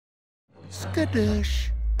Skadoosh.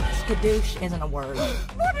 Skadoosh isn't a word.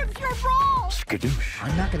 What if you're wrong? Skadoosh.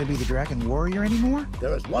 I'm not gonna be the dragon warrior anymore?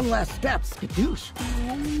 There is one last step. Skadoosh.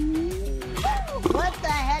 What the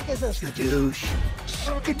heck is a Skadoosh.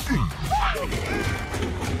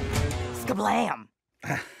 Skablam.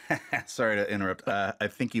 Sorry to interrupt. I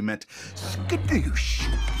think you meant skadoosh.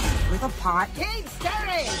 With a pot. Keep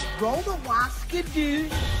stirring! Roll the wasp,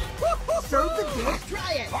 skadoosh. Serve the dish,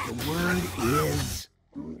 try it. The word is...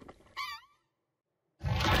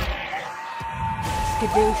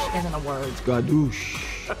 Skadoosh isn't a word. Skadoosh.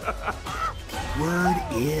 Word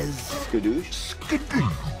is... Skadoosh?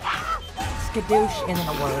 Skadoosh. Skadoosh isn't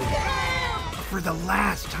a word. For the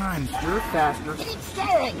last time, Stir faster, Keep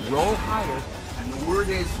stirring! roll higher, and the word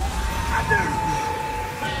is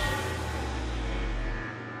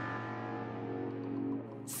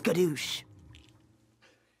Skadoosh.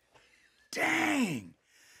 dang!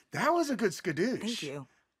 That was a good skadoosh. Thank you.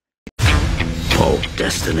 Oh,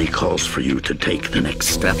 destiny calls for you to take the next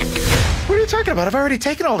step. What are you talking about? I've already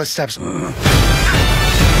taken all the steps.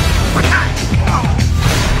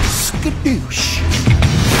 Skadoosh.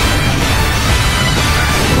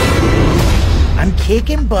 I'm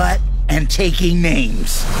kicking butt and taking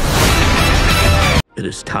names. It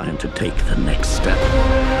is time to take the next step.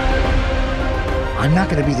 I'm not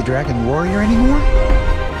gonna be the dragon warrior anymore?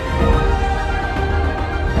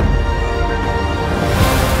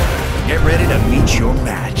 Get ready to meet your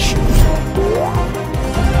match.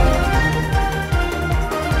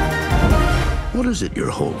 What is it you're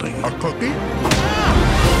holding? A cookie?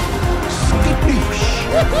 Skadoosh.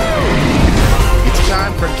 It's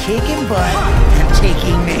time for kicking butt and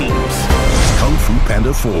taking names. Kung Fu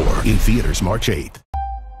Panda 4 in theaters March 8th.